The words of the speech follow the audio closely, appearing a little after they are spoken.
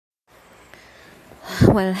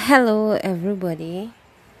Well, hello everybody.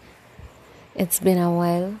 It's been a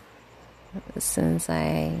while since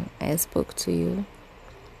I spoke to you.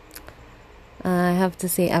 I have to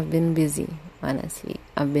say I've been busy, honestly.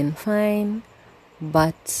 I've been fine,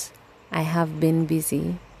 but I have been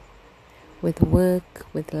busy with work,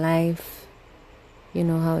 with life. You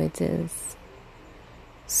know how it is.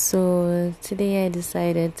 So today I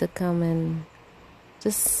decided to come and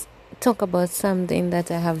just talk about something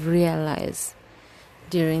that I have realized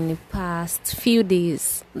during the past few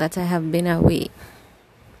days that I have been away.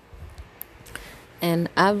 And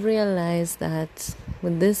I've realized that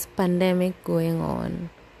with this pandemic going on,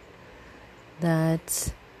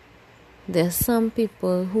 that there's some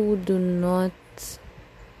people who do not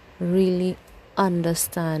really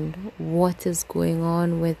understand what is going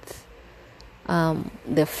on with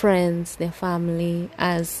their friends, their family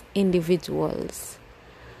as individuals.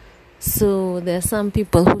 So there's some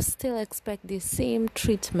people who still expect the same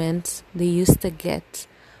treatment they used to get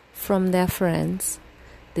from their friends.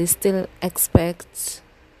 They still expect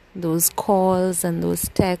those calls and those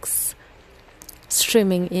texts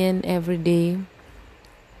streaming in every day.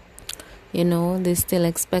 They still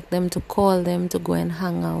expect them to call them to go and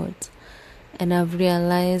hang out. And I've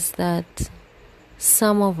realized that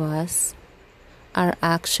some of us are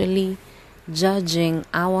actually judging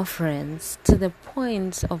our friends to the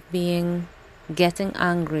point of getting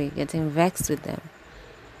angry, getting vexed with them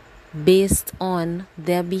based on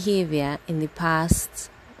their behavior in the past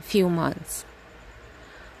few months,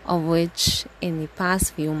 of which in the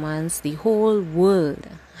past few months the whole world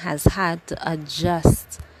has had to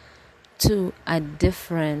adjust to a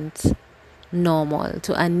different normal,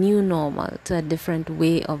 to a new normal, to a different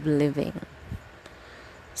way of living.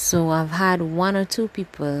 So I've had one or two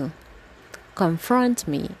people confront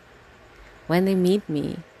me when they meet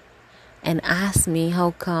me and ask me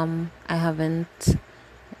how come I haven't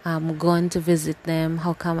gone to visit them,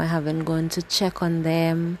 how come I haven't gone to check on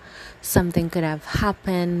them. Something could have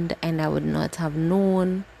happened and I would not have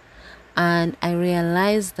known. And I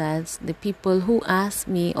realized that the people who asked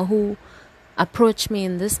me or who approached me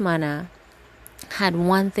in this manner had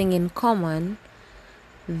one thing in common.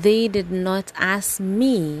 They did not ask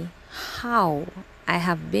me how I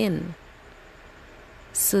have been.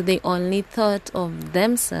 So they only thought of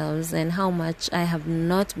themselves and how much I have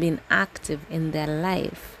not been active in their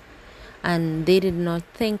life. And they did not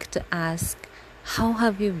think to ask, how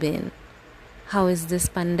have you been? How is this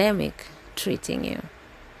pandemic treating you?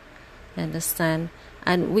 Understand?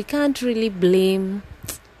 And we can't really blame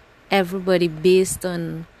everybody based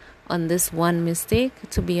on this one mistake,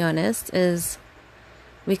 to be honest. Is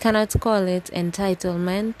we cannot call it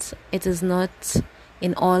entitlement. It is not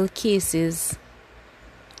in all cases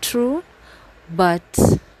true, but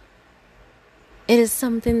it is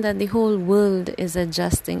something that the whole world is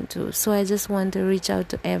adjusting to. So I just want to reach out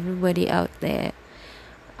to everybody out there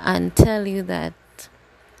and tell you that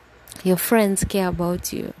your friends care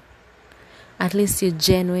about you. At least your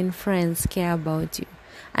genuine friends care about you.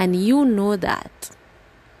 And you know that.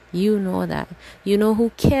 You know that. You know who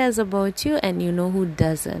cares about you and you know who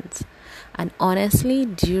doesn't. And honestly,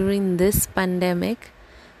 during this pandemic,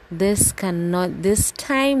 this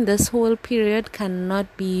whole period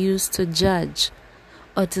cannot be used to judge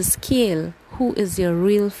or to scale who is your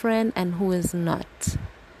real friend and who is not.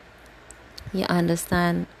 You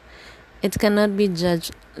understand? It cannot be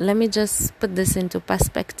judged. Let me just put this into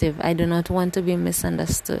perspective. I do not want to be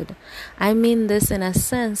misunderstood. I mean this in a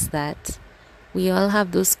sense that we all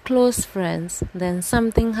have those close friends, then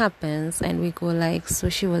something happens and we go like, so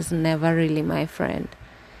she was never really my friend.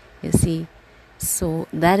 You see? So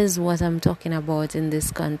that is what I'm talking about in this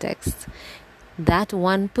context. That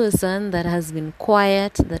one person that has been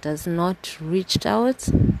quiet, that has not reached out,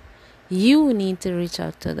 you need to reach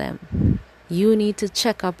out to them. You need to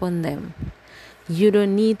check up on them. You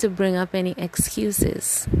don't need to bring up any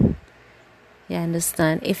excuses. You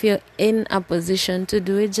understand? If you're in a position to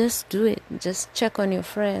do it, just do it. Just check on your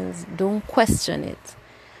friends. Don't question it.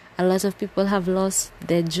 A lot of people have lost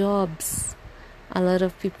their jobs. A lot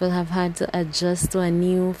of people have had to adjust to a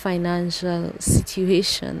new financial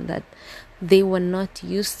situation that they were not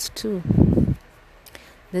used to.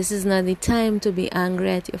 This is not the time to be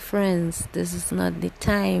angry at your friends. This is not the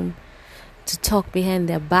time to talk behind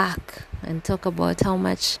their back and talk about how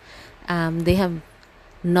much they have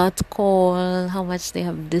not called, how much they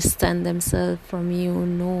have distanced themselves from you.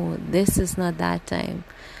 No, this is not that time.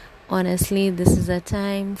 Honestly, this is a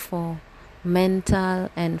time for mental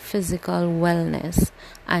and physical wellness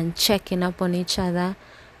and checking up on each other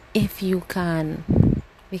if you can.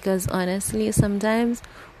 Because honestly, sometimes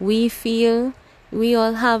we feel We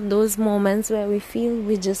all have those moments where we feel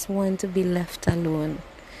we just want to be left alone.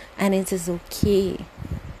 And it is okay.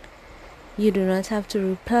 You do not have to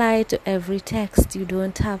reply to every text. You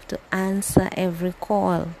don't have to answer every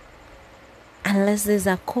call. Unless there's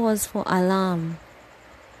a cause for alarm.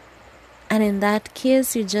 And in that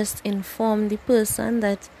case, you just inform the person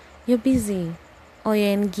that you're busy or you're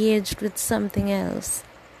engaged with something else.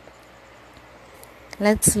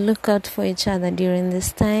 Let's look out for each other during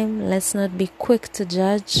this time. Let's not be quick to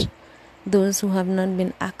judge those who have not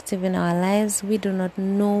been active in our lives. We do not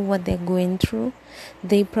know what they're going through.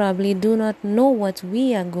 They probably do not know what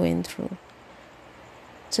we are going through.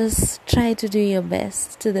 Just try to do your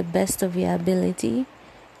best to the best of your ability.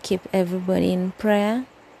 Keep everybody in prayer.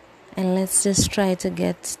 And let's just try to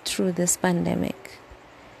get through this pandemic.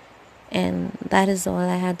 And that is all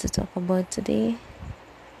I had to talk about today.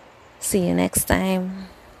 See you next time.